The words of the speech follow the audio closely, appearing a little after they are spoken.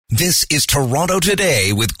This is Toronto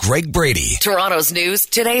Today with Greg Brady. Toronto's news,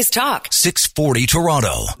 today's talk. 640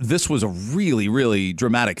 Toronto. This was a really, really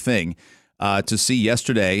dramatic thing to see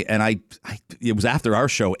yesterday, and it was after our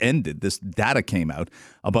show ended. This data came out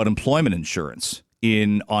about employment insurance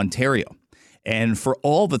in Ontario. And for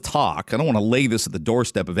all the talk, I don't want to lay this at the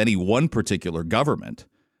doorstep of any one particular government,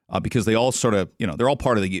 because they all sort of, they're all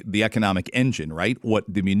part of the economic engine, right?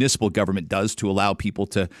 What the municipal government does to allow people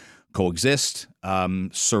to coexist,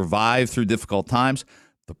 survive through difficult times.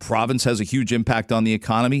 The province has a huge impact on the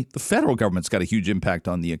economy. The federal government's got a huge impact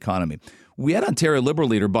on the economy. We had Ontario Liberal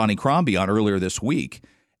leader Bonnie Crombie on earlier this week,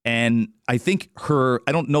 and I think I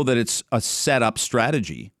don't know that it's a set-up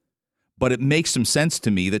strategy, but it makes some sense to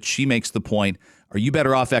me that she makes the point, are you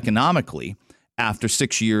better off economically after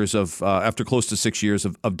close to 6 years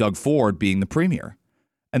of Doug Ford being the premier?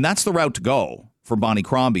 And that's the route to go for Bonnie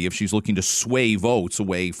Crombie if she's looking to sway votes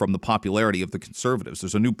away from the popularity of the Conservatives.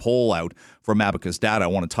 There's a new poll out from Abacus Data I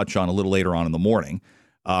want to touch on a little later on in the morning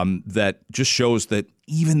that just shows that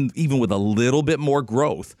even with a little bit more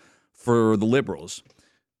growth for the Liberals,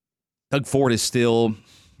 Doug Ford is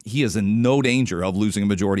in no danger of losing a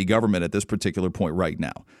majority government at this particular point right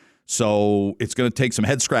now. So it's going to take some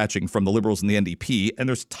head scratching from the Liberals and the NDP, and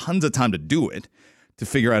there's tons of time to do it, to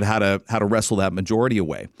figure out how to wrestle that majority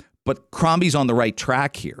away. But Crombie's on the right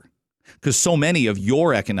track here, because so many of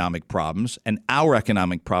your economic problems and our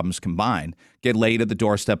economic problems combined get laid at the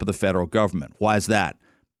doorstep of the federal government. Why is that?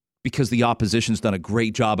 Because the opposition's done a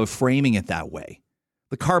great job of framing it that way.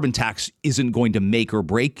 The carbon tax isn't going to make or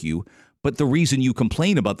break you, but the reason you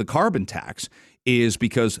complain about the carbon tax is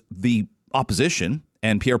because the opposition,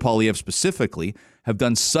 and Pierre Poilievre specifically, have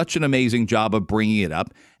done such an amazing job of bringing it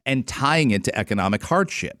up and tying it to economic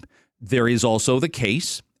hardship. There is also the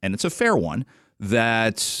case, and it's a fair one,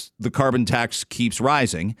 that the carbon tax keeps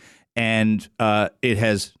rising and it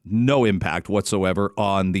has no impact whatsoever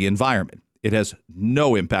on the environment. It has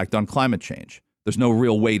no impact on climate change. There's no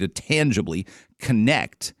real way to tangibly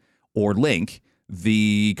connect or link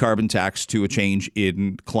the carbon tax to a change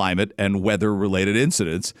in climate and weather-related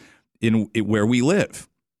incidents in where we live.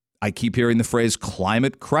 I keep hearing the phrase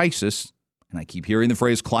climate crisis, and I keep hearing the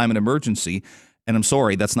phrase climate emergency, and I'm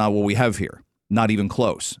sorry, that's not what we have here. Not even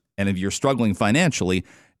close. And if you're struggling financially,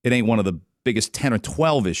 it ain't one of the biggest 10 or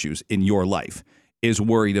 12 issues in your life is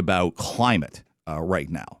worried about climate right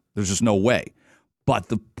now. There's just no way. But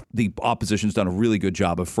the opposition's done a really good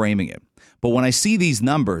job of framing it. But when I see these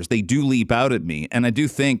numbers, they do leap out at me. And I do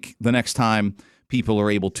think the next time people are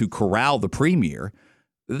able to corral the premier,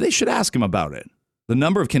 they should ask him about it. The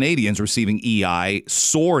number of Canadians receiving EI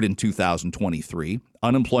soared in 2023.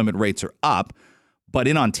 Unemployment rates are up. But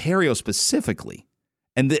in Ontario specifically,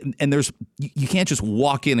 and you can't just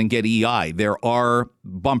walk in and get EI. There are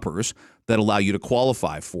bumpers that allow you to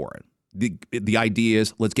qualify for it. The idea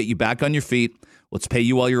is, let's get you back on your feet. Let's pay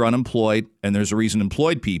you while you're unemployed. And there's a reason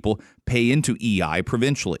employed people pay into EI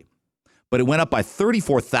provincially. But it went up by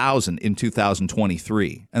 34,000 in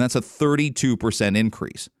 2023. And that's a 32%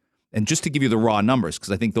 increase. And just to give you the raw numbers,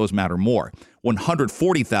 because I think those matter more,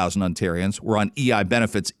 140,000 Ontarians were on EI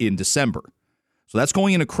benefits in December. So that's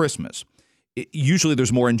going into Christmas. Usually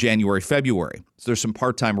there's more in January, February. So there's some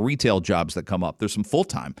part-time retail jobs that come up. There's some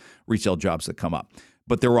full-time retail jobs that come up.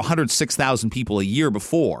 But there were 106,000 people a year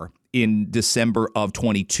before in December of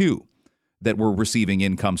 22 that were receiving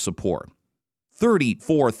income support.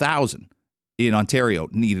 34,000 in Ontario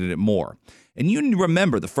needed it more. And you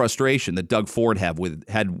remember the frustration that Doug Ford had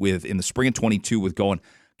with in the spring of 22 with going,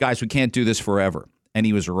 guys, we can't do this forever. And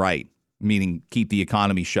he was right, meaning keep the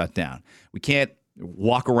economy shut down. We can't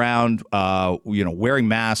walk around, wearing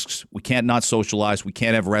masks. We can't not socialize. We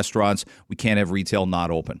can't have restaurants. We can't have retail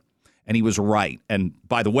not open. And he was right. And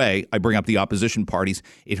by the way, I bring up the opposition parties.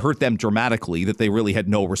 It hurt them dramatically that they really had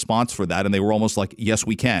no response for that. And they were almost like, yes,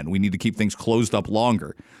 we can. We need to keep things closed up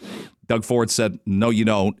longer. Doug Ford said, no, you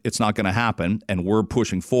don't. It's not going to happen. And we're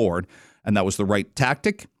pushing forward. And that was the right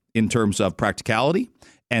tactic in terms of practicality.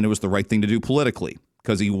 And it was the right thing to do politically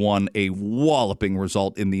because he won a walloping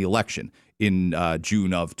result in the election in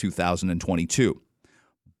June of 2022.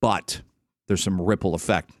 But there's some ripple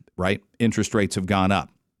effect, right? Interest rates have gone up.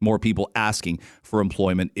 More people asking for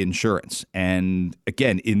employment insurance. And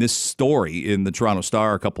again, in this story in the Toronto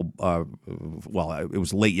Star, it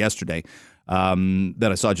was late yesterday that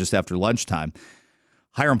I saw just after lunchtime,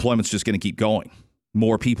 higher employment's just going to keep going.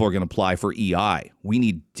 More people are going to apply for EI. We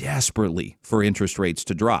need desperately for interest rates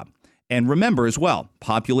to drop. And remember as well,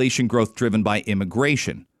 population growth driven by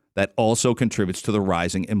immigration. That also contributes to the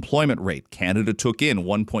rising employment rate. Canada took in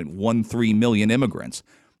 1.13 million immigrants,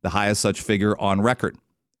 the highest such figure on record.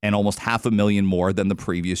 and almost 500,000 more than the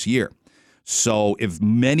previous year. So if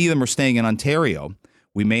many of them are staying in Ontario,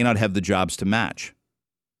 we may not have the jobs to match.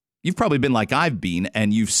 You've probably been like I've been,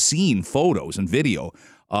 and you've seen photos and video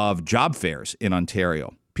of job fairs in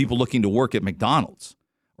Ontario, people looking to work at McDonald's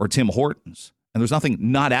or Tim Hortons. And there's nothing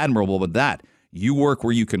not admirable about that. You work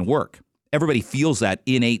where you can work. Everybody feels that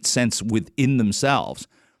innate sense within themselves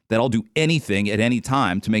that I'll do anything at any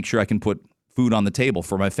time to make sure I can put food on the table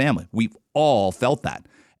for my family. We've all felt that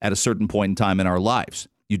at a certain point in time in our lives.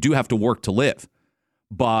 You do have to work to live,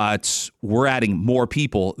 but we're adding more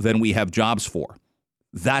people than we have jobs for.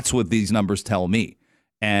 That's what these numbers tell me.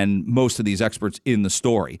 And most of these experts in the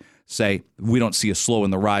story say we don't see a slow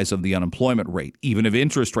in the rise of the unemployment rate, even if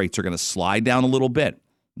interest rates are going to slide down a little bit,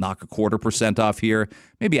 knock 0.25% off here,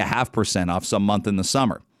 maybe 0.5% off some month in the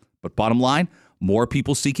summer. But bottom line, more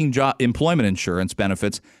people seeking employment insurance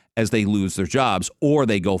benefits as they lose their jobs or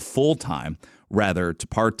they go full-time rather to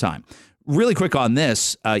part-time. Really quick on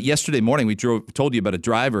this, yesterday morning we told you about a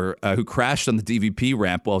driver who crashed on the DVP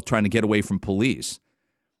ramp while trying to get away from police.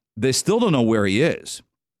 They still don't know where he is.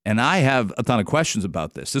 And I have a ton of questions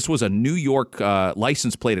about this. This was a New York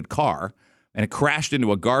license-plated car, and it crashed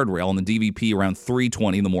into a guardrail on the DVP around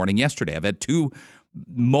 3:20 in the morning yesterday. I've had two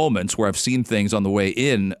moments where I've seen things on the way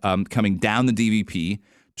in coming down the DVP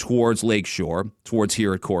towards Lakeshore, towards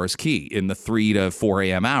here at Corus Quay in the 3 to 4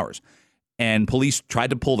 a.m. hours. And police tried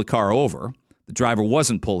to pull the car over. The driver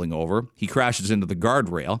wasn't pulling over. He crashes into the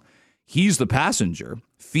guardrail. He's the passenger,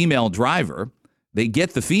 female driver. They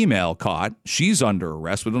get the female caught. She's under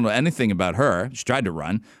arrest. We don't know anything about her. She tried to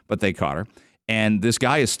run, but they caught her. And this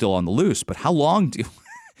guy is still on the loose. But how long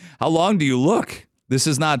do you look? This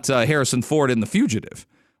is not Harrison Ford in The Fugitive.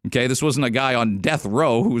 Okay, this wasn't a guy on death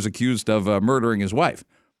row who was accused of murdering his wife.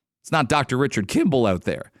 It's not Dr. Richard Kimball out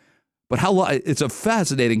there. But how long? It's a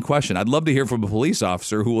fascinating question. I'd love to hear from a police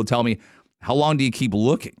officer who will tell me, how long do you keep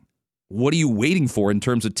looking? What are you waiting for in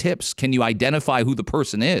terms of tips? Can you identify who the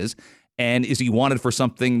person is? And is he wanted for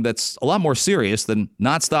something that's a lot more serious than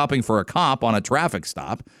not stopping for a cop on a traffic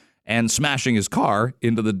stop and smashing his car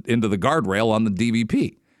into the guardrail on the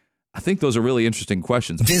DVP? I think those are really interesting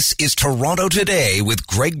questions. This is Toronto Today with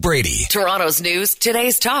Greg Brady. Toronto's news,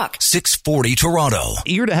 today's talk. 640 Toronto.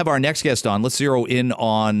 Eager to have our next guest on. Let's zero in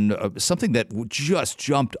on something that just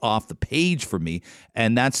jumped off the page for me,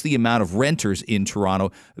 and that's the amount of renters in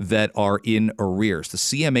Toronto that are in arrears. The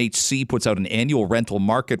CMHC puts out an annual rental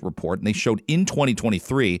market report, and they showed in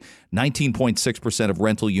 2023, 19.6% of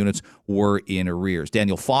rental units were in arrears.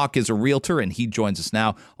 Daniel Foch is a realtor, and he joins us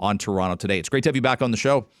now on Toronto Today. It's great to have you back on the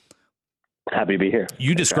show. Happy to be here.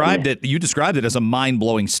 You described it as a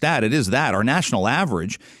mind-blowing stat. It is that. Our national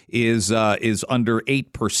average is under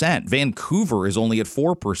 8%. Vancouver is only at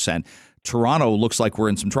 4%. Toronto looks like we're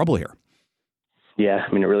in some trouble here. Yeah,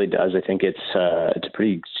 I mean, it really does. I think it's a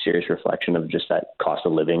pretty serious reflection of just that cost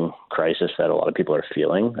of living crisis that a lot of people are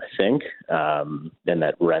feeling, I think, and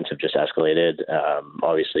that rents have just escalated.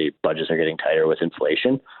 Obviously, budgets are getting tighter with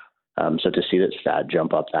inflation. So to see that stat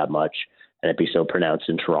jump up that much and it be so pronounced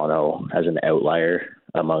in Toronto as an outlier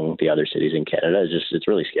among the other cities in Canada, it's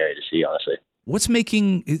really scary to see, honestly.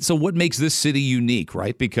 What makes this city unique,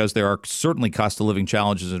 right? Because there are certainly cost of living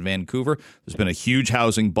challenges in Vancouver. There's been a huge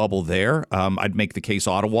housing bubble there. I'd make the case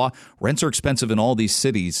Ottawa. Rents are expensive in all these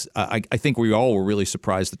cities. I think we all were really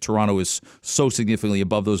surprised that Toronto is so significantly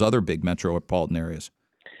above those other big metropolitan areas.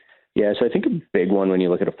 Yeah, so I think a big one when you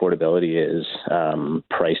look at affordability is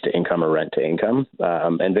price to income or rent to income.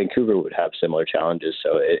 And Vancouver would have similar challenges.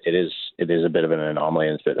 So it is a bit of an anomaly,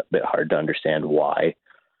 and it's a bit hard to understand why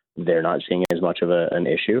they're not seeing as much of an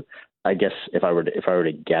issue. I guess if I were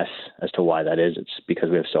to guess as to why that is, it's because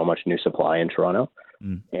we have so much new supply in Toronto,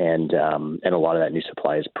 and a lot of that new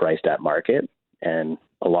supply is priced at market, and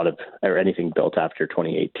anything built after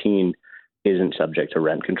 2018 isn't subject to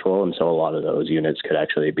rent control, and so a lot of those units could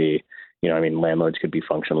actually be, landlords could be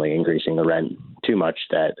functionally increasing the rent too much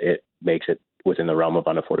that it makes it within the realm of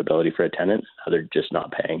unaffordability for a tenant. They're just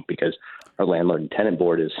not paying because our landlord and tenant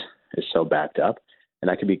board is so backed up. And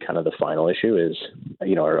that could be kind of the final issue is,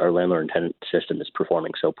 our landlord and tenant system is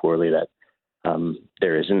performing so poorly that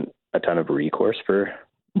there isn't a ton of recourse for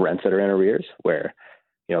rents that are in arrears where,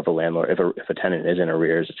 if a tenant is in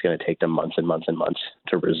arrears, it's going to take them months and months and months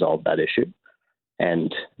to resolve that issue.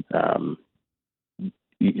 And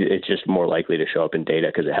it's just more likely to show up in data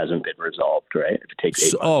because it hasn't been resolved, right? If it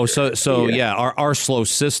takes 8 months. Our slow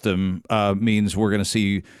system means we're going to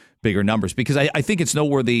see bigger numbers because I think it's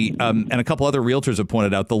noteworthy, and a couple other realtors have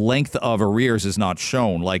pointed out the length of arrears is not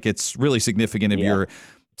shown. Like it's really significant if you're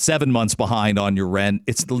 7 months behind on your rent.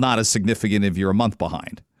 It's not as significant if you're a month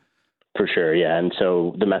behind. For sure, yeah. And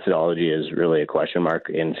so the methodology is really a question mark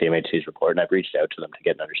in CMHC's report, and I've reached out to them to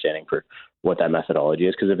get an understanding for what that methodology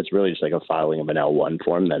is, because if it's really just like a filing of an L1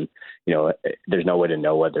 form, then, there's no way to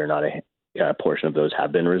know whether or not a portion of those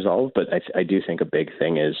have been resolved. But I do think a big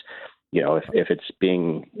thing is, if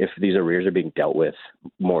these arrears are being dealt with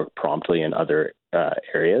more promptly in other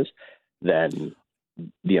areas, then,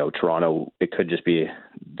 Toronto, it could just be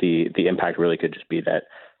the impact really could just be that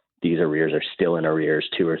these arrears are still in arrears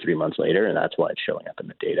 2 or 3 months later, and that's why it's showing up in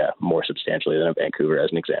the data more substantially than in Vancouver,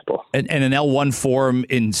 as an example. And an L1 form,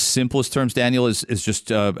 in simplest terms, Daniel, is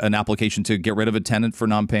just an application to get rid of a tenant for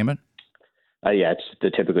non-payment? Yeah,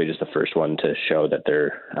 it's typically just the first one to show that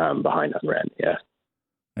they're behind on rent, yeah.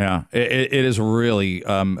 Yeah, it is really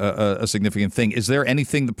a significant thing. Is there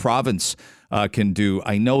anything the province can do?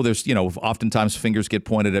 I know there's, oftentimes fingers get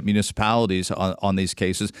pointed at municipalities on these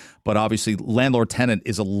cases, but obviously landlord-tenant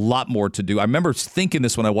is a lot more to do. I remember thinking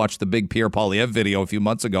this when I watched the big Pierre Poilievre video a few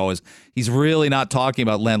months ago, is he's really not talking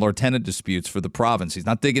about landlord-tenant disputes for the province. He's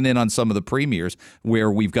not digging in on some of the premiers where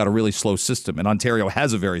we've got a really slow system, and Ontario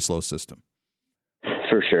has a very slow system.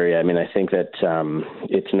 For sure, yeah. I mean, I think that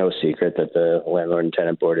it's no secret that the Landlord and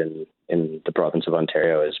Tenant Board in the province of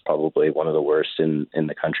Ontario is probably one of the worst in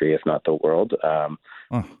the country, if not the world.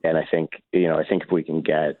 And I think if we can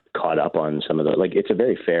get caught up on some of the, it's a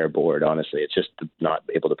very fair board, honestly. It's just not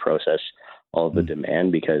able to process all of the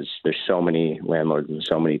demand because there's so many landlords and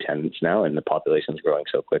so many tenants now, and the population is growing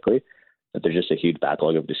so quickly that there's just a huge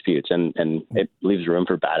backlog of disputes, and it leaves room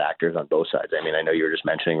for bad actors on both sides. I mean, I know you were just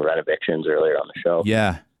mentioning rent evictions earlier on the show.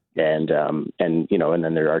 Yeah. And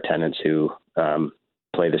then there are tenants who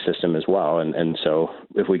play the system as well. And so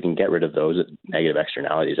if we can get rid of those negative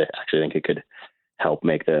externalities, I actually think it could help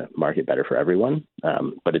make the market better for everyone.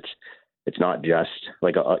 But it's not just a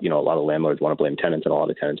lot of landlords want to blame tenants and a lot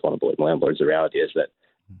of tenants want to blame landlords. The reality is that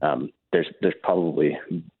there's probably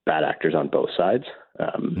bad actors on both sides.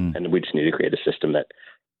 And we just need to create a system that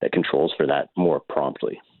controls for that more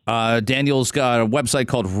promptly. Daniel's got a website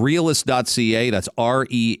called realist.ca. That's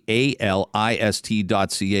REALIST.ca.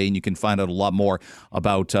 And you can find out a lot more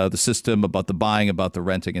about the system, about the buying, about the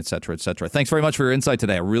renting, et cetera, et cetera. Thanks very much for your insight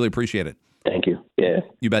today. I really appreciate it. Thank you. Yeah.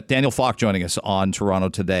 You bet. Daniel Foch joining us on Toronto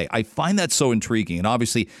Today. I find that so intriguing. And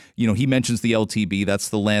obviously, he mentions the LTB. That's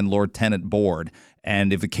the Landlord Tenant Board.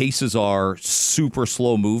 And if the cases are super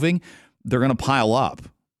slow moving, they're going to pile up.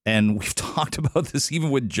 And we've talked about this even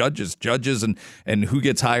with judges and who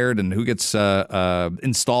gets hired and who gets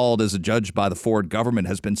installed as a judge by the Ford government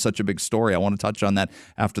has been such a big story. I want to touch on that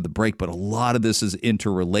after the break, but a lot of this is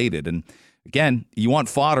interrelated. And again, you want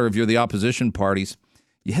fodder if you're the opposition parties.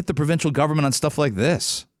 You hit the provincial government on stuff like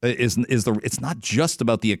this. It's not just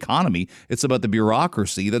about the economy. It's about the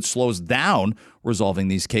bureaucracy that slows down resolving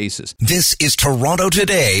these cases. This is Toronto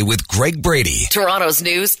Today with Greg Brady. Toronto's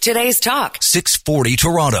news, today's talk. 640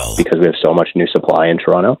 Toronto. Because we have so much new supply in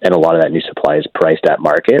Toronto, and a lot of that new supply is priced at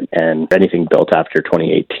market, and anything built after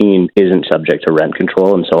 2018 isn't subject to rent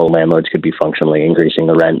control, and so landlords could be functionally increasing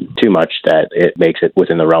the rent too much that it makes it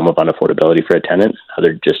within the realm of unaffordability for a tenant.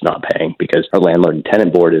 They're just not paying because our Landlord and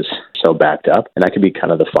Tenant Board is so backed up, and that could be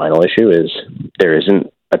kind of the final issue is there isn't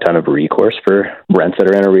a ton of recourse for rents that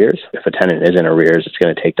are in arrears. If a tenant is in arrears, it's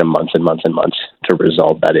going to take them months and months and months to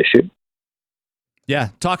resolve that issue.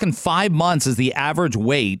 Yeah, talking 5 months is the average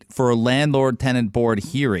wait for a Landlord-Tenant Board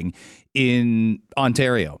hearing in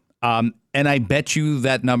Ontario. And I bet you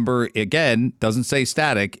that number, again, doesn't say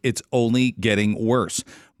static. It's only getting worse.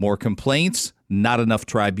 More complaints, not enough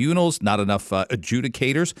tribunals, not enough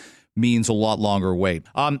adjudicators. Means a lot longer wait.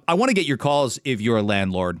 I want to get your calls if you're a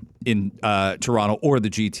landlord in Toronto or the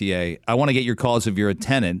GTA. I want to get your calls if you're a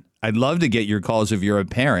tenant. I'd love to get your calls if you're a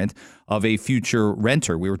parent of a future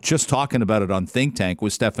renter. We were just talking about it on Think Tank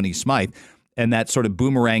with Stephanie Smythe and that sort of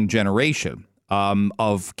boomerang generation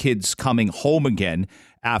of kids coming home again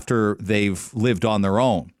after they've lived on their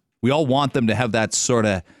own. We all want them to have that sort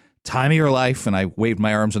of time of your life, and I waved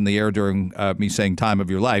my arms in the air during me saying time of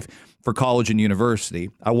your life, for college and university.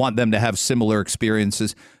 I want them to have similar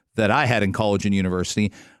experiences that I had in college and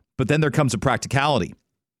university. But then there comes a practicality.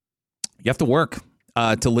 You have to work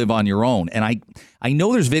to live on your own. And I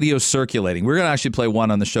know there's videos circulating. We're going to actually play one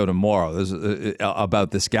on the show tomorrow. There's about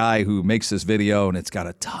this guy who makes this video, and it's got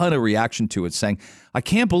a ton of reaction to it saying, I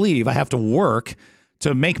can't believe I have to work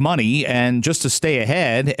to make money and just to stay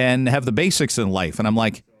ahead and have the basics in life. And I'm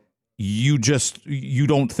like, you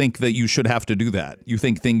don't think that you should have to do that. You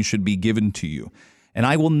think things should be given to you. And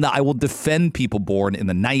I will defend people born in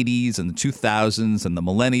the 90s and the 2000s and the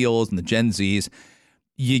millennials and the Gen Zs.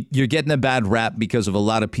 You're getting a bad rap because of a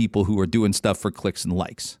lot of people who are doing stuff for clicks and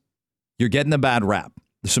likes. You're getting a bad rap.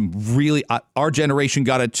 There's some really, our generation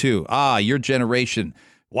got it too. Your generation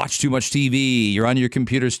watch too much TV. You're on your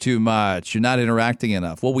computers too much. You're not interacting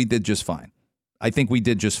enough. Well, we did just fine. I think we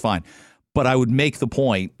did just fine. But I would make the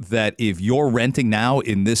point that if you're renting now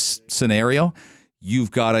in this scenario,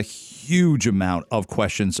 you've got a huge amount of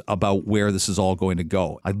questions about where this is all going to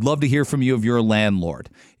go. I'd love to hear from you if you're a landlord,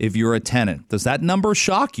 if you're a tenant. Does that number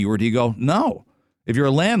shock you, or do you go, no? If you're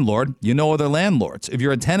a landlord, you know other landlords. If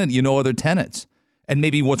you're a tenant, you know other tenants. And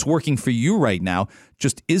maybe what's working for you right now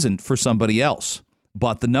just isn't for somebody else.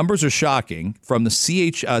 But the numbers are shocking from the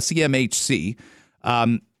CMHC.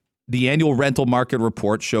 The annual rental market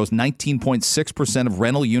report shows 19.6% of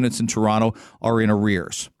rental units in Toronto are in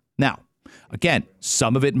arrears. Now, again,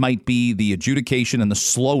 some of it might be the adjudication and the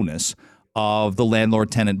slowness of the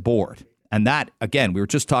landlord-tenant board. And that, again, we were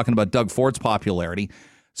just talking about Doug Ford's popularity.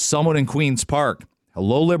 Someone in Queen's Park,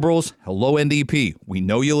 hello Liberals, hello NDP, we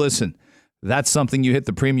know you listen. That's something you hit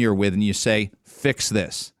the premier with and you say, fix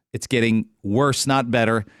this. It's getting worse, not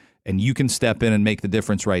better, and you can step in and make the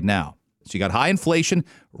difference right now. So you got high inflation,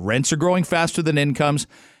 rents are growing faster than incomes,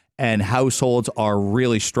 and households are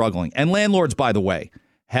really struggling. And landlords, by the way,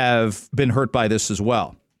 have been hurt by this as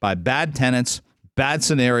well, by bad tenants, bad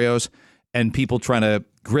scenarios, and people trying to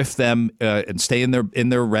grift them and stay in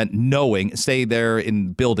their rent, stay there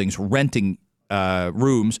in buildings, renting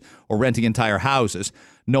rooms or renting entire houses,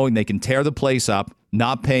 knowing they can tear the place up,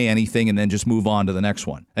 not pay anything, and then just move on to the next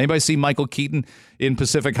one. Anybody see Michael Keaton in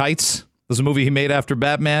Pacific Heights? There's a movie he made after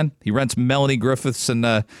Batman. He rents Melanie Griffith's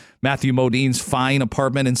and Matthew Modine's fine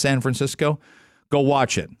apartment in San Francisco. Go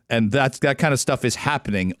watch it. And that kind of stuff is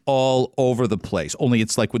happening all over the place. Only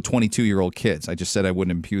it's like with 22-year-old kids. I just said I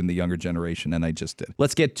wouldn't impugn the younger generation, and I just did.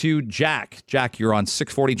 Let's get to Jack. Jack, you're on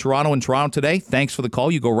 640 Toronto in Toronto today. Thanks for the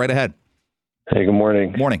call. You go right ahead. Hey, good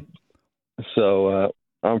morning. Morning. So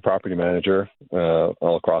I'm a property manager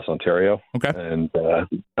all across Ontario. Okay. And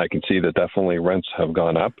I can see that definitely rents have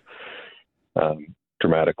gone up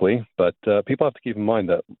dramatically. But people have to keep in mind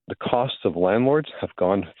that the costs of landlords have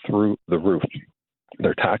gone through the roof.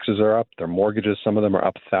 Their taxes are up. Their mortgages, some of them are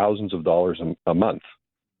up thousands of dollars a month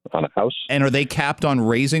on a house. And are they capped on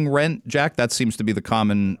raising rent, Jack? That seems to be the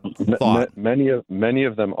common thought. Many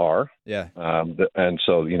of them are. Yeah. And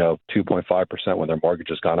so, 2.5% when their mortgage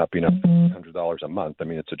has gone up, $100 a month. I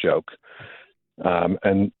mean, it's a joke.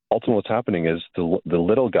 And ultimately what's happening is the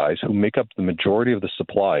little guys who make up the majority of the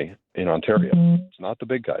supply in Ontario. It's not the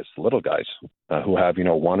big guys, the little guys who have,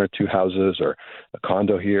 one or two houses or a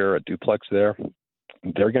condo here, a duplex there.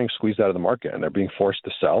 They're getting squeezed out of the market and they're being forced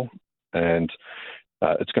to sell. And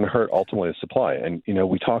it's going to hurt ultimately the supply. And,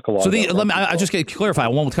 we talk a lot about... I just get to clarify. I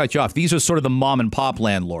won't cut you off. These are sort of the mom and pop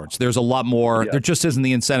landlords. There's a lot more. Yeah. There just isn't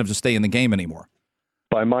the incentive to stay in the game anymore.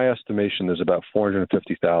 By my estimation, there's about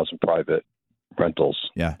 450,000 private rentals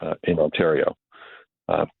in Ontario,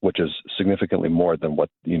 which is significantly more than what,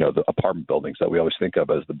 the apartment buildings that we always think of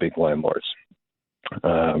as the big landlords.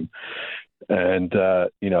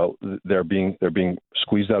 They're being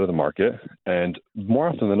squeezed out of the market. And more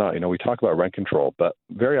often than not, we talk about rent control, but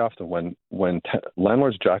very often when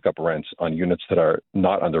landlords jack up rents on units that are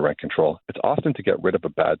not under rent control, it's often to get rid of a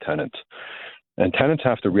bad tenant. And tenants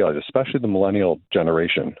have to realize, especially the millennial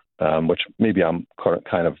generation, which maybe I'm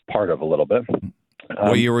kind of part of a little bit.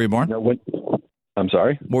 What year were you born? I'm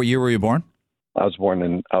sorry? What year were you born? I was born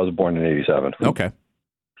in 87. Okay.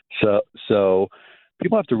 So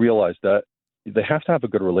people have to realize that they have to have a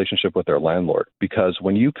good relationship with their landlord, because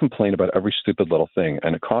when you complain about every stupid little thing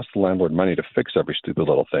and it costs the landlord money to fix every stupid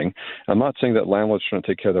little thing, I'm not saying that landlords shouldn't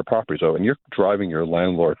take care of their properties. So, and you're driving your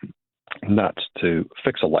landlord nuts to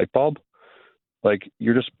fix a light bulb, like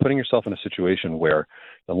you're just putting yourself in a situation where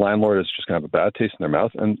the landlord is just going to have a bad taste in their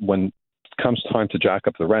mouth. And when it comes time to jack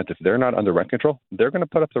up the rent, if they're not under rent control, they're going to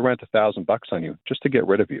put up the rent $1,000 on you just to get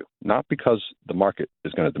rid of you, not because the market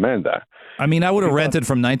is going to demand that. I mean, I would have rented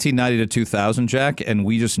from 1990 to 2000, Jack, and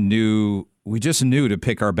we just knew to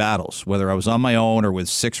pick our battles, whether I was on my own or with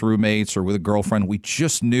 6 roommates or with a girlfriend. We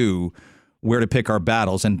just knew where to pick our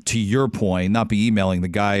battles. And to your point, not be emailing the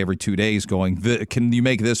guy every 2 days going, can you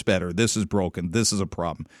make this better? This is broken. This is a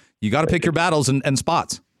problem. You got to pick your battles and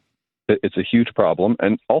spots. It's a huge problem.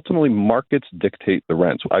 And ultimately, markets dictate the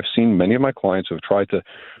rents. I've seen many of my clients who have tried to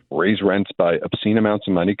raise rents by obscene amounts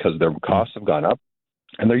of money because their costs have gone up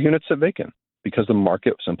and their units sit vacant because the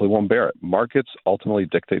market simply won't bear it. Markets ultimately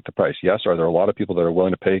dictate the price. Yes, are there a lot of people that are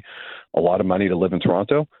willing to pay a lot of money to live in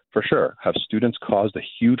Toronto? For sure. Have students caused a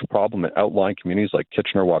huge problem in outlying communities like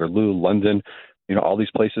Kitchener, Waterloo, London, all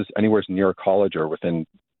these places anywhere near a college or within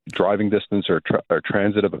driving distance or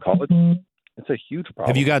transit of a college? It's a huge problem.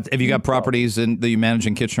 Have you got properties that you manage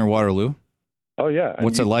in Kitchener, Waterloo? Oh yeah.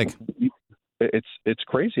 What's it like? It's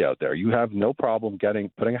crazy out there. You have no problem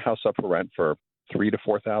putting a house up for rent for $3,000 to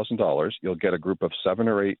 $4,000. You'll get a group of 7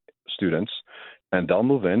 or 8 students, and they'll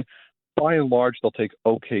move in. By and large, they'll take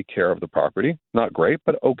okay care of the property. Not great,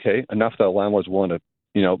 but okay enough that a landlord's willing to,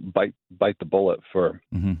 bite the bullet for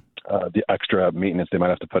the extra maintenance they might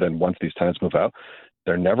have to put in once these tenants move out.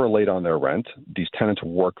 They're never late on their rent. These tenants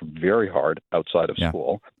work very hard outside of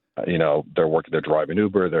school. They're driving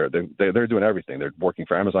Uber. They're doing everything. They're working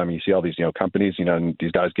for Amazon. I mean, you see all these companies, and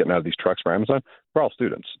these guys getting out of these trucks for Amazon. They're all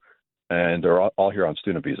students, and they're all here on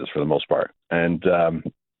student visas for the most part. And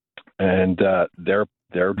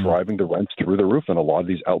they're driving the rents through the roof in a lot of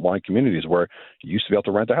these outlying communities where you used to be able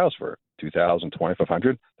to rent a house for $2,000,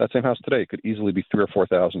 $2,500. That same house today could easily be $3,000 or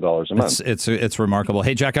 $4,000 a month. It's remarkable.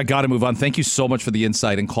 Hey, Jack, I got to move on. Thank you so much for the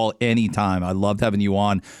insight, and call anytime. I loved having you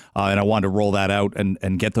on, and I wanted to roll that out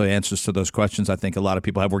and get the answers to those questions I think a lot of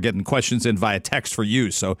people have. We're getting questions in via text for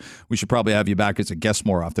you, so we should probably have you back as a guest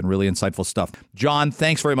more often. Really insightful stuff. John,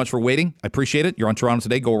 thanks very much for waiting. I appreciate it. You're on Toronto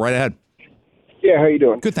Today. Go right ahead. Yeah, how you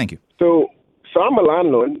doing? Good, thank you. So I'm a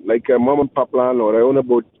landlord, like a mom and pop landlord. I own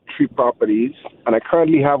about 3 properties, and I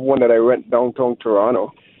currently have one that I rent downtown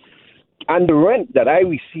Toronto. And the rent that I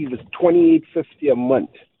receive is $2,850 a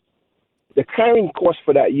month. The carrying cost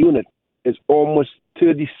for that unit is almost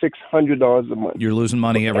 $3,600 a month. You're losing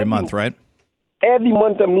money every month, right? Every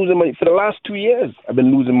month I'm losing money. For the last 2 years, I've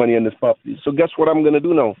been losing money on this property. So guess what I'm going to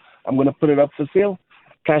do now? I'm going to put it up for sale,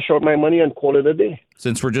 cash out my money, and call it a day.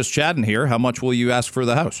 Since we're just chatting here, how much will you ask for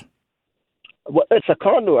the house? Well, it's a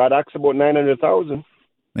condo. I'd ask about $900,000.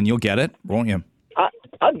 And you'll get it, won't you?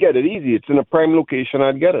 I'd get it easy. It's in a prime location.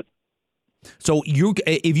 I'd get it. So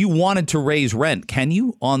if you wanted to raise rent, can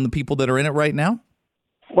you on the people that are in it right now?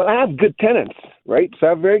 Well, I have good tenants, right? So I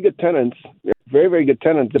have very good tenants. Very, very good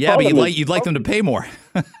tenants. Yeah, but you'd like them to pay more.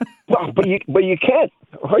 Well, but you can't.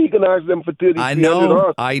 How are you going to ask them for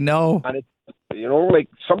 $3,300? I know. And it's,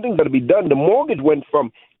 something's got to be done. The mortgage went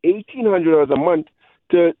from $1,800 a month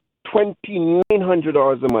to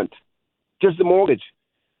 $2,900 a month. Just the mortgage.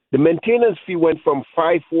 The maintenance fee went from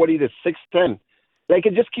 $540 to $610.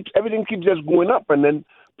 Everything keeps just going up, and then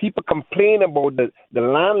people complain about the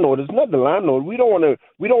landlord. It's not the landlord. We don't want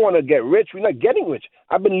to get rich. We're not getting rich.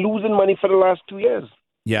 I've been losing money for the last 2 years.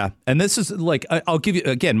 Yeah, and this is I'll give you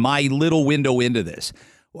again my little window into this.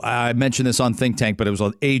 I mentioned this on Think Tank, but it was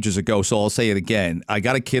ages ago, so I'll say it again. I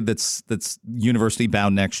got a kid that's university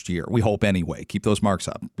bound next year. We hope anyway. Keep those marks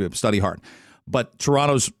up. Study hard. But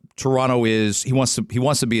Toronto is he wants to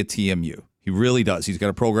be a TMU. He really does. He's got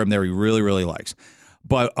a program there he really, really likes.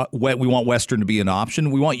 But we want Western to be an option.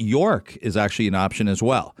 We want York is actually an option as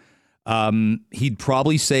well. He'd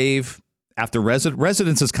probably save. After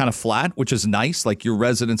residence is kind of flat, which is nice. Like your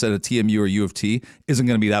residence at a TMU or U of T isn't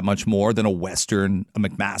going to be that much more than a Western, a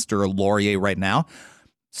McMaster, a Laurier right now.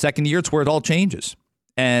 Second year, it's where it all changes.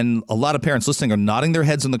 And a lot of parents listening are nodding their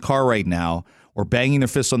heads in the car right now or banging their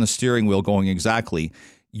fists on the steering wheel going, exactly.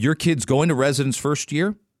 Your kid's going to residence first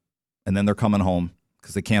year, and then they're coming home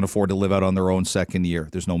because they can't afford to live out on their own second year.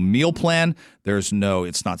 There's no meal plan.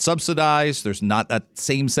 It's not subsidized. There's not that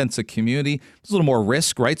same sense of community. There's a little more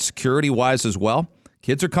risk, right? Security-wise as well.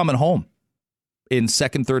 Kids are coming home in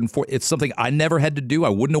second, third, and fourth. It's something I never had to do. I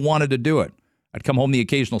wouldn't have wanted to do it. I'd come home the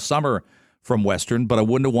occasional summer from Western, but I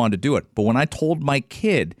wouldn't have wanted to do it. But when I told my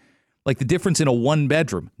kid, like the difference in a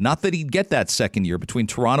one-bedroom, not that he'd get that second year between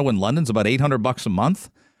Toronto and London's about $800 a month.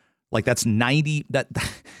 Like that's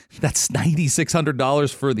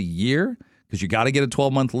 $9,600 for the year because you got to get a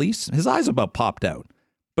 12-month lease. His eyes about popped out,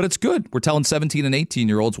 but it's good. We're telling 17 and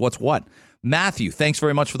 18-year-olds what's what. Matthew, thanks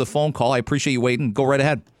very much for the phone call. I appreciate you waiting. Go right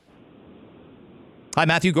ahead. Hi,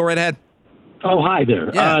 Matthew. Go right ahead. Oh, hi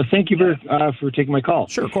there. Yeah. Thank you for taking my call.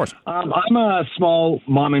 Sure, of course. I'm a small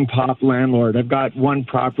mom and pop landlord. I've got one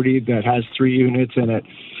property that has 3 units in it.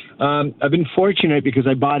 I've been fortunate because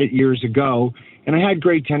I bought it years ago, and I had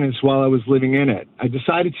great tenants while I was living in it. I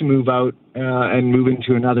decided to move out and move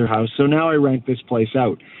into another house, so now I rent this place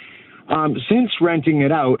out. Since renting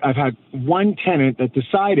it out, I've had one tenant that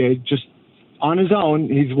decided just on his own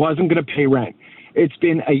he wasn't going to pay rent. It's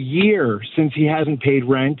been a year since he hasn't paid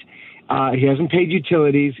rent. He hasn't paid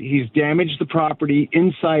utilities. He's damaged the property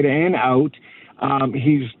inside and out.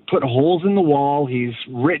 He's put holes in the wall. He's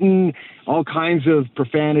written all kinds of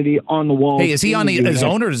profanity on the wall. Hey, is he on his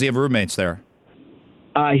own or does he have roommates there?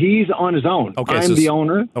 He's on his own. Okay, I'm the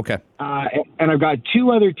owner. Okay. And I've got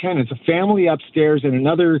two other tenants, a family upstairs and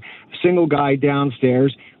another single guy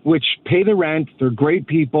downstairs, which pay the rent. They're great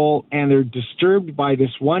people, and they're disturbed by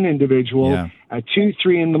this one individual at 2,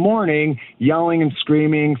 3 in the morning, yelling and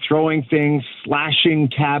screaming, throwing things, slashing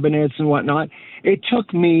cabinets and whatnot. It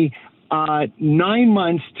took me 9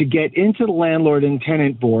 months to get into the landlord and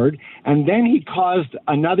tenant board, and then he caused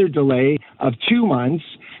another delay of 2 months.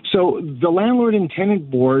 So the landlord and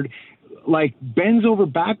tenant board bends over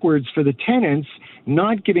backwards for the tenants,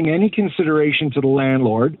 not giving any consideration to the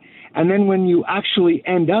landlord. And then when you actually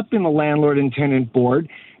end up in the landlord and tenant board,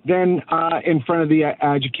 then in front of the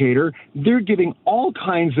adjudicator, they're giving all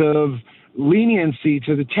kinds of leniency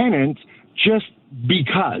to the tenant just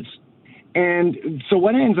because. And so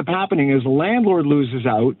what ends up happening is the landlord loses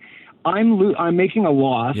out. I'm making a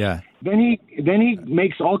loss. Yeah. Then he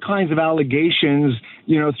makes all kinds of allegations,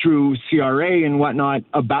 through CRA and whatnot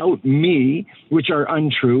about me, which are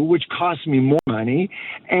untrue, which cost me more money.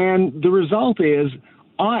 And the result is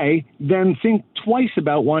I then think twice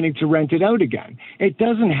about wanting to rent it out again. It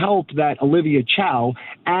doesn't help that Olivia Chow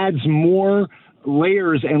adds more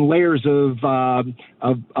layers and layers of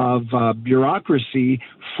bureaucracy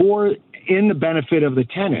in the benefit of the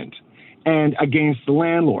tenant and against the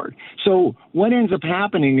landlord. So what ends up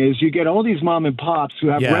happening is you get all these mom and pops who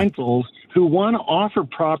have rentals who want to offer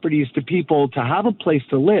properties to people to have a place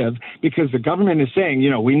to live because the government is saying,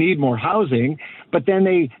 we need more housing, but then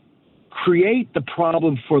they create the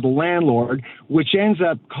problem for the landlord, which ends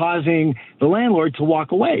up causing the landlord to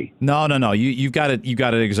walk away. No. You've got it. You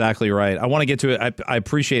got it exactly right. I want to get to it. I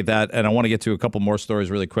appreciate that, and I want to get to a couple more stories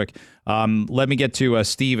really quick. Let me get to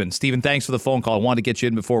Stephen. Stephen, thanks for the phone call. I wanted to get you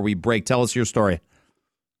in before we break. Tell us your story.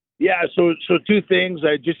 Yeah. So two things.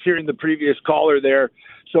 Just hearing the previous caller there.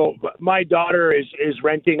 So my daughter is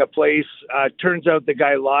renting a place. Turns out the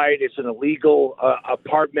guy lied. It's an illegal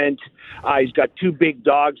apartment. He's got 2 big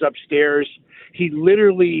dogs upstairs. He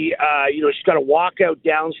literally, she's got to walk out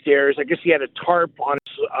downstairs. I guess he had a tarp on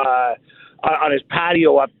his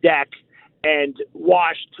patio up deck and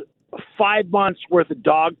washed 5 months worth of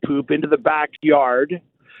dog poop into the backyard.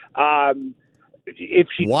 If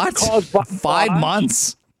she calls 5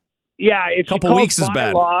 months? Yeah, if a couple weeks is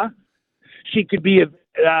bad. Law, she could be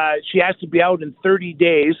she has to be out in 30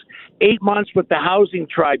 days, 8 months with the housing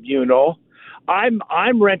tribunal. I'm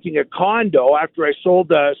renting a condo after I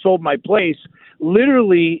sold my place.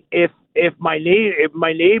 Literally, if my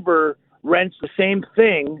neighbor rents the same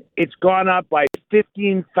thing, it's gone up by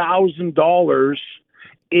 $15,000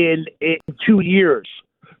 in 2 years.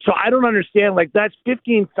 So I don't understand. That's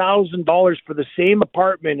 $15,000 for the same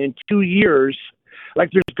apartment in 2 years.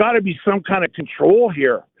 There's got to be some kind of control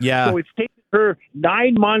here. Yeah. So it's taken her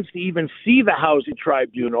 9 months to even see the housing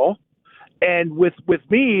tribunal. And with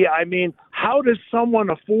me, I mean, how does someone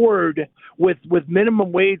afford with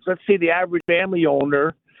minimum wage, let's say the average family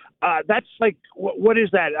owner, that's what is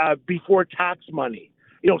that before tax money?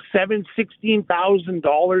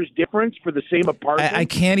 $16,000 difference for the same apartment. I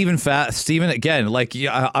can't even Stephen, again,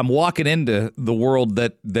 I'm walking into the world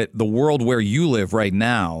that the world where you live right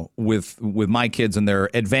now with my kids and their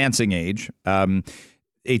advancing age,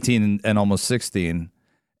 18 and almost 16.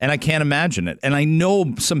 And I can't imagine it. And I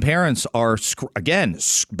know some parents are,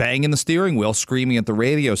 banging the steering wheel, screaming at the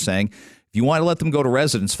radio saying, if you want to let them go to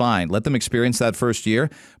residence, fine. Let them experience that first year.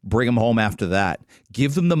 Bring them home after that.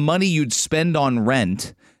 Give them the money you'd spend on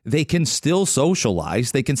rent. They can still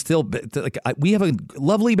socialize. They can still, we have a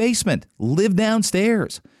lovely basement. Live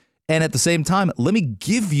downstairs. And at the same time, let me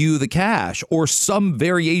give you the cash or some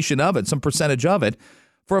variation of it, some percentage of it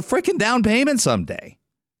for a freaking down payment someday.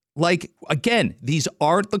 Again, these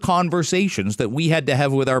aren't the conversations that we had to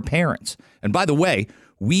have with our parents. And by the way,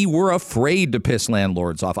 we were afraid to piss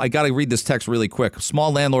landlords off. I got to read this text really quick.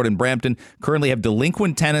 Small landlord in Brampton currently have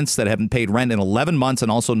delinquent tenants that haven't paid rent in 11 months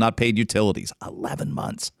and also not paid utilities. 11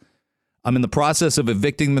 months. I'm in the process of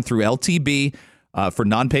evicting them through LTB for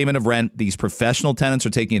non-payment of rent. These professional tenants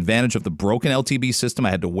are taking advantage of the broken LTB system.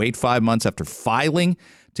 I had to wait 5 months after filing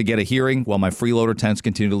to get a hearing while my freeloader tenants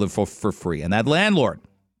continue to live for free. And that landlord,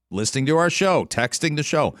 listening to our show, texting the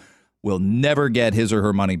show, will never get his or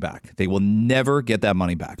her money back. They will never get that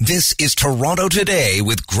money back. This is Toronto Today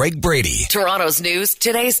with Greg Brady. Toronto's news,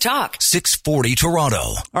 today's talk. 640 Toronto.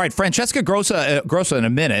 All right, Francesca Grosso in a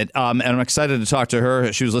minute, and I'm excited to talk to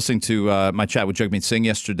her. She was listening to my chat with Jagmeet Singh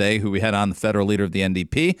yesterday, who we had on, the federal leader of the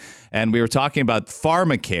NDP, and we were talking about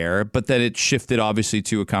pharmacare, but then it shifted, obviously,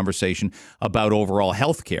 to a conversation about overall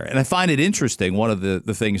health care. And I find it interesting, one of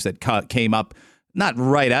the things that came up not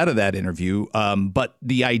right out of that interview, but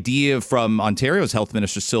the idea from Ontario's Health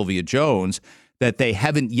Minister Sylvia Jones that they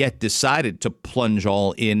haven't yet decided to plunge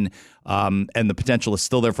all in, and the potential is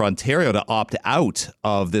still there for Ontario to opt out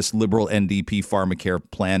of this Liberal NDP pharmacare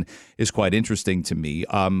plan is quite interesting to me.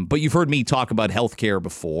 But you've heard me talk about healthcare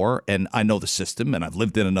before, and I know the system, and I've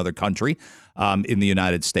lived in another country in the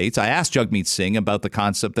United States. I asked Jagmeet Singh about the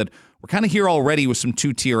concept that we're kind of here already with some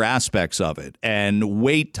two-tier aspects of it, and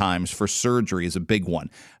wait times for surgery is a big one.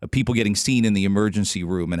 People getting seen in the emergency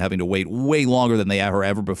room and having to wait way longer than they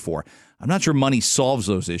ever before. I'm not sure money solves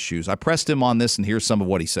those issues. I pressed him on this, and here's some of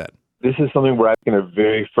what he said. This is something where I'm in a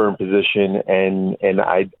very firm position, and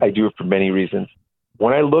I do it for many reasons.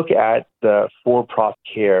 When I look at the for-profit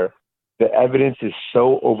care, the evidence is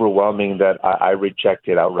so overwhelming that I reject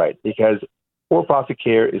it outright, because for-profit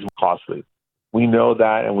care is costly. We know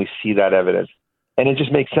that, and we see that evidence. And it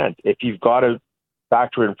just makes sense. If you've got to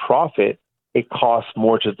factor in profit, it costs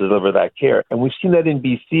more to deliver that care. And we've seen that in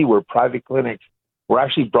BC, where private clinics were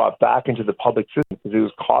actually brought back into the public system because it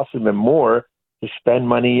was costing them more to spend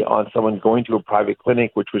money on someone going to a private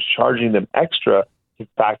clinic, which was charging them extra to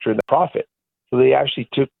factor in the profit. So they actually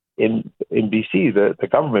took, in BC, the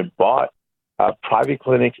government bought private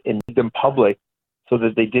clinics and made them public so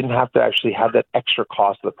that they didn't have to actually have that extra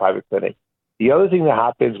cost of the private clinic. The other thing that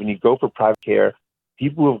happens when you go for private care,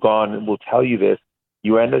 people who have gone and will tell you this,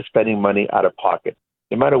 you end up spending money out of pocket.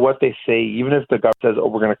 No matter what they say, even if the government says, oh,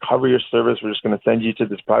 we're going to cover your service, we're just going to send you to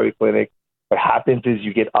this private clinic, what happens is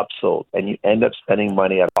you get upsold and you end up spending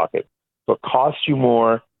money out of pocket. So it costs you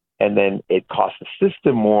more, and then it costs the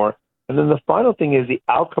system more. And then the final thing is the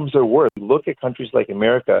outcomes are worse. Look at countries like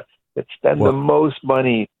America that spend the most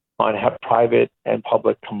money on private and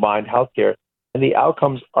public combined healthcare, and the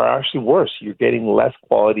outcomes are actually worse. You're getting less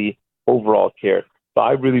quality overall care. So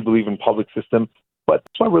I really believe in public system, but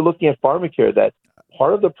that's why we're looking at pharmacare. That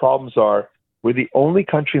part of the problems are we're the only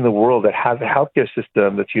country in the world that has a healthcare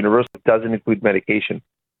system that's universal, doesn't include medication.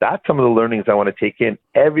 That's some of the learnings I want to take in.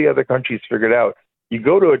 Every other country's figured out. You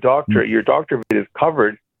go to a doctor, your doctor is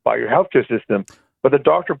covered by your healthcare system, but the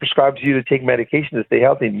doctor prescribes you to take medication to stay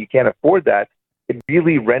healthy, and you can't afford that. It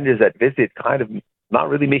really renders that visit kind of not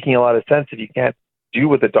really making a lot of sense if you can't do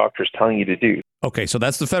what the doctor's telling you to do. Okay, so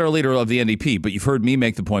that's the federal leader of the NDP, but you've heard me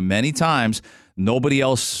make the point many times, nobody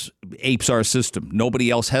else apes our system. Nobody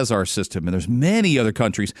else has our system. And there's many other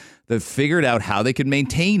countries that figured out how they can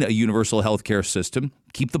maintain a universal healthcare system,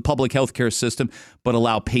 keep the public healthcare system, but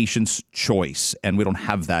allow patients choice. And we don't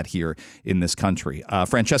have that here in this country.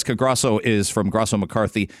 Francesca Grosso is from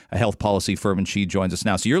Grosso-McCarthy, a health policy firm, and she joins us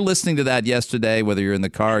now. So you're listening to that yesterday, whether you're in the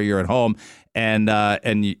car or you're at home, and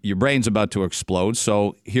your brain's about to explode.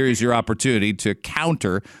 So here's your opportunity to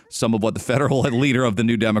counter some of what the federal leader of the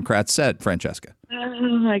New Democrats said, Francesca.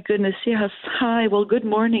 Oh, my goodness. Yes. Hi. Well, good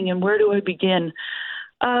morning. And where do I begin?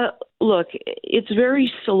 Look, it's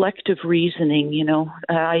very selective reasoning. You know,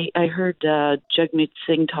 I heard Jagmeet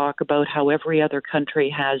Singh talk about how every other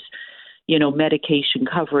country has, medication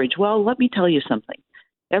coverage. Well, let me tell you something.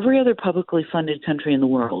 Every other publicly funded country in the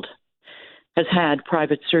world has had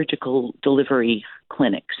private surgical delivery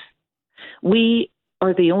clinics. We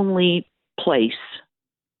are the only place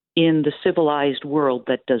in the civilized world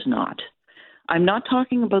that does not. I'm not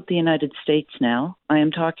talking about the United States now. I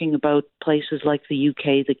am talking about places like the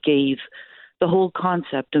UK that gave the whole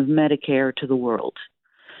concept of Medicare to the world.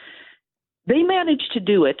 They managed to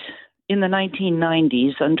do it in the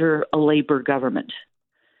 1990s under a Labour government.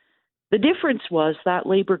 The difference was that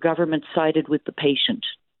Labour government sided with the patient,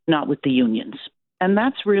 not with the unions. And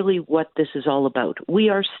that's really what this is all about. We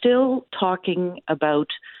are still talking about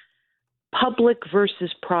public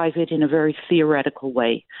versus private in a very theoretical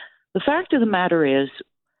way. The fact of the matter is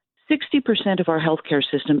 60% of our healthcare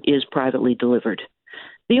system is privately delivered.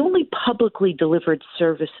 The only publicly delivered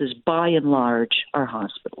services, by and large, are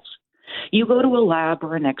hospitals. You go to a lab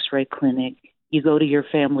or an x-ray clinic, you go to your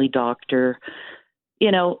family doctor,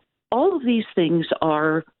 all of these things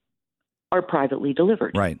are privately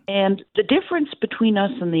delivered. Right. And the difference between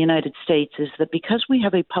us and the United States is that because we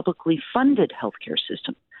have a publicly funded healthcare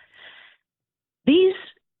system, these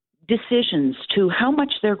decisions to how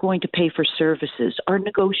much they're going to pay for services are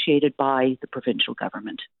negotiated by the provincial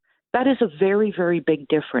government. That is a very, very big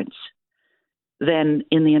difference than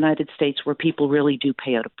in the United States, where people really do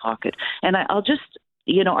pay out of pocket. And I'll just,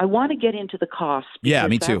 I want to get into the costs. Yeah,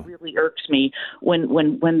 me too. That really irks me when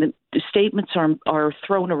the statements are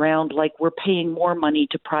thrown around like we're paying more money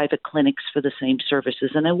to private clinics for the same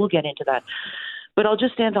services. And I will get into that. But I'll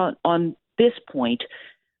just end on this point.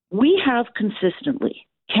 We have consistently,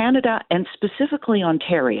 Canada and specifically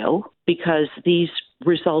Ontario, because these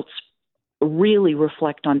results really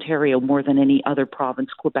reflect Ontario more than any other province.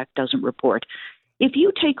 Quebec doesn't report. If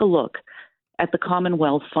you take a look at the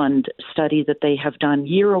Commonwealth Fund study that they have done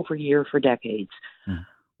year over year for decades,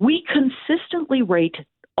 we consistently rate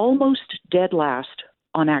almost dead last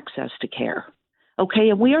on access to care. Okay,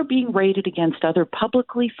 and we are being rated against other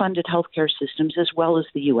publicly funded healthcare systems as well as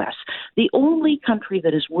the U.S. The only country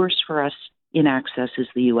that is worse for us in access is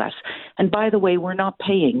the U.S. And by the way, we're not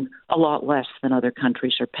paying a lot less than other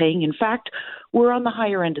countries are paying. In fact, we're on the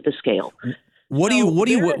higher end of the scale. What do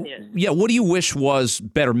you wish was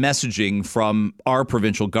better messaging from our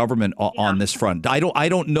provincial government on this front? I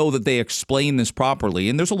don't know that they explain this properly,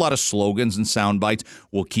 and there's a lot of slogans and sound bites.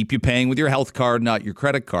 We'll keep you paying with your health card, not your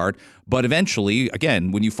credit card. But eventually,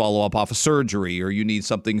 again, when you follow up off a surgery or you need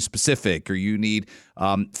something specific or you need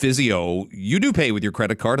physio, you do pay with your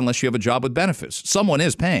credit card unless you have a job with benefits. Someone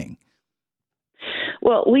is paying.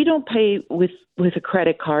 Well, we don't pay with a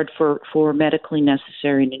credit card for medically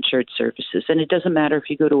necessary and insured services. And it doesn't matter if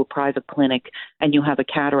you go to a private clinic and you have a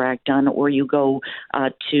cataract done or you go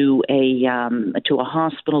to a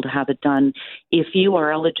hospital to have it done. If you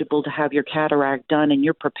are eligible to have your cataract done and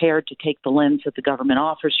you're prepared to take the lens that the government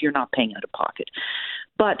offers, you're not paying out of pocket.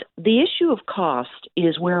 But the issue of cost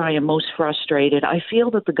is where I am most frustrated. I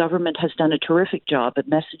feel that the government has done a terrific job at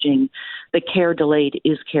messaging that care delayed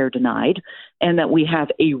is care denied, and that we have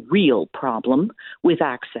a real problem with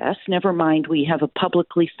access. Never mind, we have a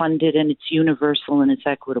publicly funded and it's universal and it's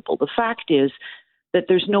equitable. The fact is that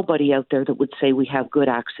there's nobody out there that would say we have good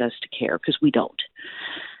access to care, because we don't.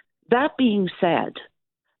 That being said,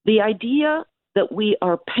 the idea that we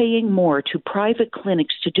are paying more to private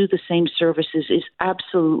clinics to do the same services is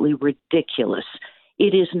absolutely ridiculous.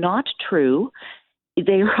 It is not true.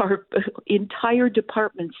 There are entire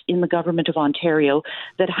departments in the government of Ontario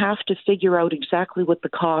that have to figure out exactly what the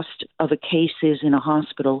cost of a case is in a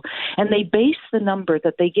hospital, and they base the number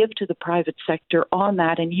that they give to the private sector on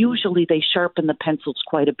that, and usually they sharpen the pencils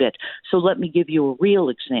quite a bit. So let me give you a real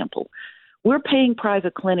example. We're paying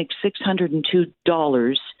private clinics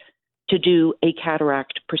 $602 to do a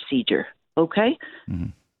cataract procedure, okay? Mm-hmm.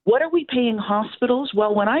 What are we paying hospitals?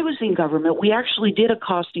 Well, when I was in government, we actually did a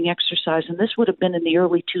costing exercise, and this would have been in the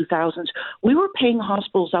early 2000s. We were paying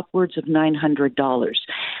hospitals upwards of $900.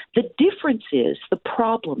 The difference is, the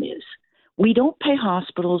problem is, we don't pay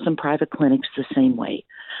hospitals and private clinics the same way.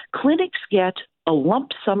 Clinics get a lump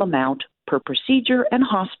sum amount per procedure, and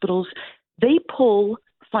hospitals, they pull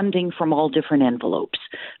funding from all different envelopes.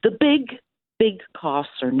 The big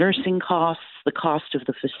costs are nursing costs, the cost of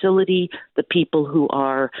the facility, the people who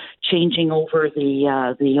are changing over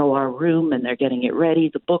the OR room and they're getting it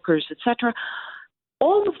ready, the bookers, etc.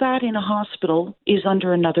 All of that in a hospital is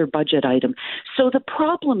under another budget item. So the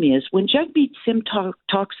problem is when Jagmeet Singh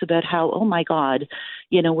talks about how, oh my God,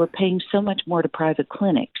 we're paying so much more to private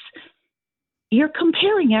clinics, you're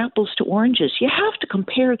comparing apples to oranges. You have to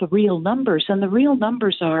compare the real numbers, and the real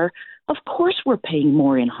numbers are, of course we're paying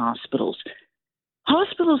more in hospitals.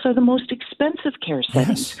 Hospitals are the most expensive care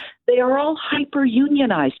settings. Yes. They are all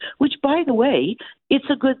hyper-unionized, which, by the way, it's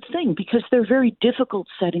a good thing because they're very difficult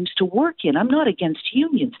settings to work in. I'm not against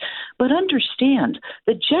unions, but understand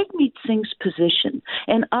that Jagmeet Singh's position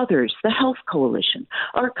and others, the Health Coalition,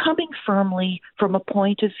 are coming firmly from a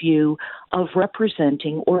point of view of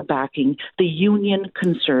representing or backing the union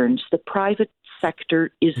concerns. The private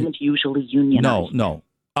sector isn't usually unionized. No.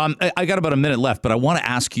 I got about a minute left, but I want to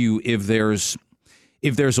ask you if there's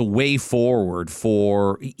a way forward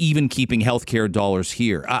for even keeping healthcare dollars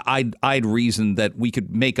here. I'd reason that we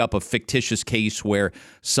could make up a fictitious case where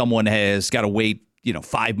someone has got to wait,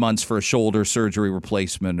 5 months for a shoulder surgery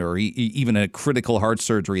replacement or even a critical heart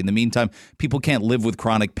surgery. In the meantime, people can't live with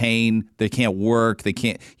chronic pain. They can't work.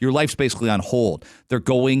 Your life's basically on hold. They're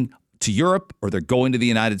going to Europe or they're going to the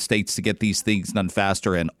United States to get these things done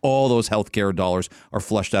faster, and all those healthcare dollars are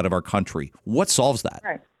flushed out of our country. What solves that?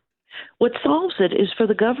 Right. What solves it is for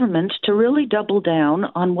the government to really double down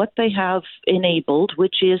on what they have enabled,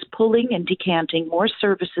 which is pulling and decanting more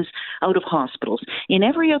services out of hospitals. In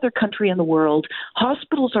every other country in the world,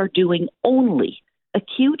 hospitals are doing only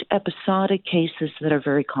acute episodic cases that are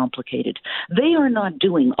very complicated. They are not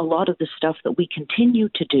doing a lot of the stuff that we continue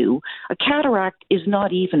to do. A cataract is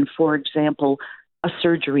not even, for example, a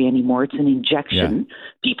surgery anymore. It's an injection. Yeah.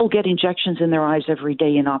 People get injections in their eyes every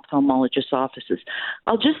day in ophthalmologist offices.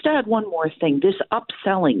 I'll just add one more thing. This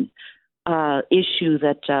upselling issue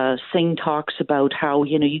that Singh talks about, how,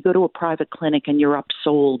 you go to a private clinic and you're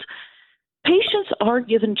upsold. Patients are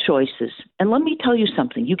given choices. And let me tell you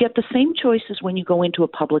something. You get the same choices when you go into a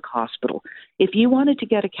public hospital. If you wanted to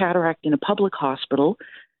get a cataract in a public hospital,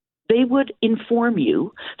 they would inform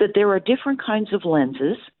you that there are different kinds of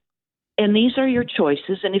lenses, and these are your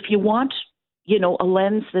choices. And if you want a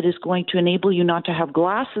lens that is going to enable you not to have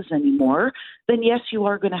glasses anymore, then yes, you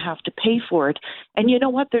are going to have to pay for it. And you know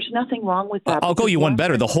what? There's nothing wrong with that. I'll go you one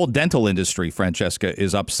better. The whole dental industry, Francesca,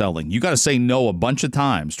 is upselling. You got to say no a bunch of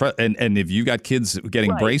times. And if you got kids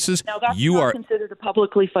getting braces, now, that's you not are considered a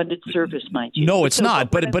publicly funded service, mind you. No, it's not.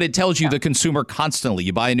 But it tells you, the consumer, constantly.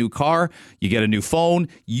 You buy a new car, you get a new phone.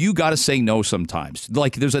 You got to say no sometimes.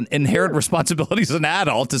 Like, there's an inherent responsibility as an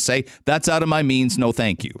adult to say, that's out of my means. No,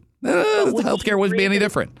 thank you. Healthcare wouldn't be any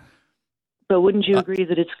different. But wouldn't you agree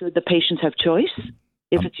that it's good that patients have choice?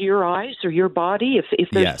 If it's your eyes or your body, if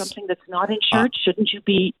there's something that's not insured, shouldn't you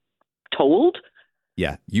be told?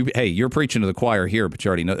 Yeah. You're preaching to the choir here, but you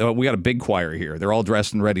already know we got a big choir here. They're all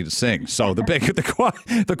dressed and ready to sing. So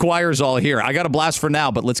the choir's all here. I got a blast for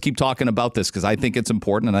now, but let's keep talking about this because I think it's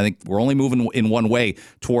important, and I think we're only moving in one way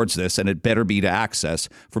towards this, and it better be to access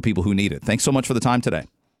for people who need it. Thanks so much for the time today.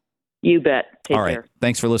 You bet. Take all right. care.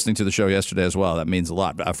 Thanks for listening to the show yesterday as well. That means a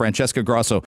lot. Francesca Grosso.